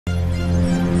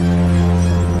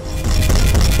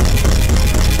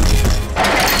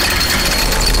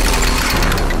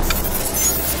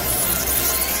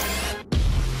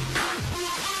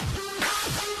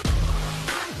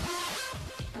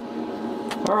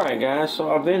Alright guys,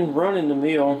 so I've been running the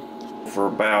mill for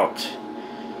about,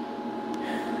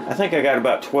 I think I got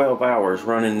about 12 hours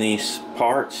running these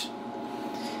parts,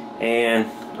 and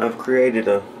I've created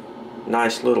a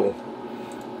nice little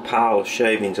pile of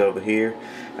shavings over here.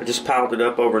 I just piled it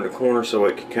up over in the corner so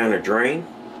it could kind of drain.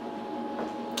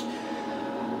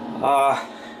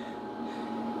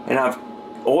 And I've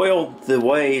oiled the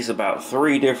ways about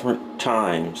 3 different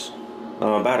times,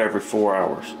 about every 4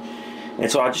 hours. And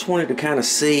so I just wanted to kind of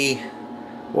see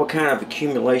what kind of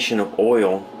accumulation of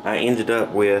oil I ended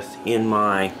up with in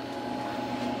my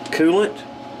coolant.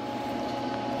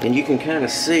 And you can kind of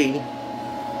see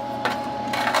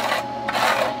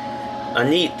a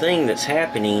neat thing that's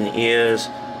happening is,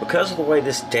 because of the way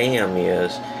this dam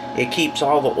is, it keeps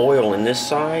all the oil in this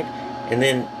side, and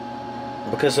then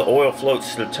because the oil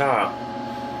floats to the top,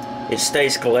 it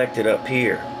stays collected up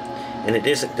here, and it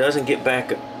doesn't get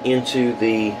back into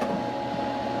the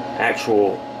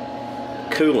actual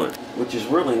coolant, which is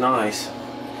really nice.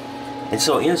 And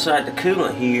so inside the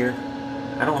coolant here,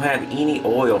 I don't have any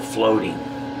oil floating,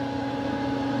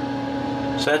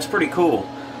 so that's pretty cool.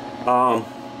 I'm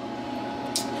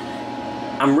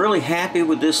really happy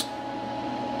with this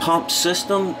pump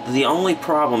system. The only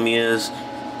problem is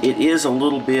it is a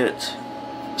little bit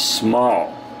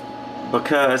small,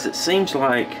 because it seems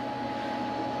like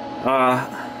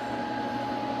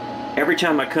every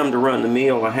time I come to run the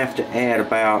mill, I have to add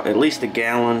about at least a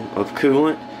gallon of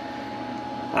coolant.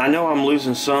 I know I'm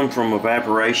losing some from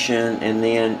evaporation, and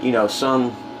then, you know,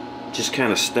 some just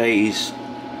kind of stays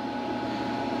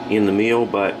in the mill,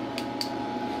 but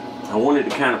I wanted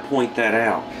to kind of point that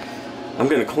out. I'm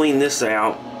going to clean this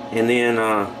out and then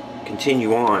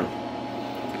continue on.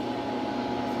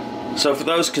 So for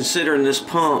those considering this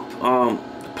pump,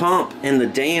 pump and the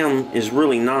dam is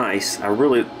really nice.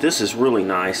 This is really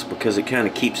nice because it kind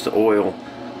of keeps the oil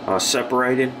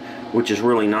separated, which is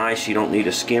really nice. You don't need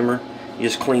a skimmer. You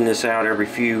just clean this out every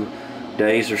few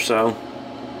days or so.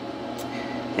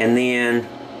 And then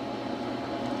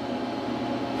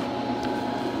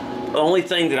the only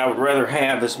thing that I would rather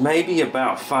have is maybe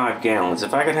about 5 gallons.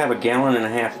 If I could have 1.5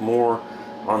 gallons more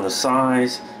on the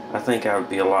size, I think I would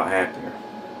be a lot happier.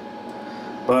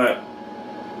 But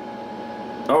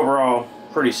overall,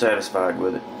 pretty satisfied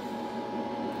with it.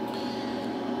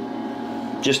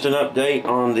 Just an update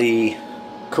on the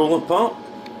coolant pump.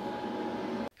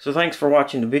 So thanks for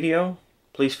watching the video.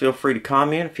 Please feel free to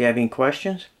comment if you have any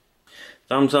questions.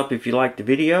 Thumbs up if you liked the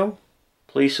video.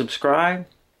 Please subscribe.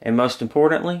 And most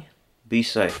importantly, be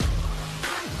safe.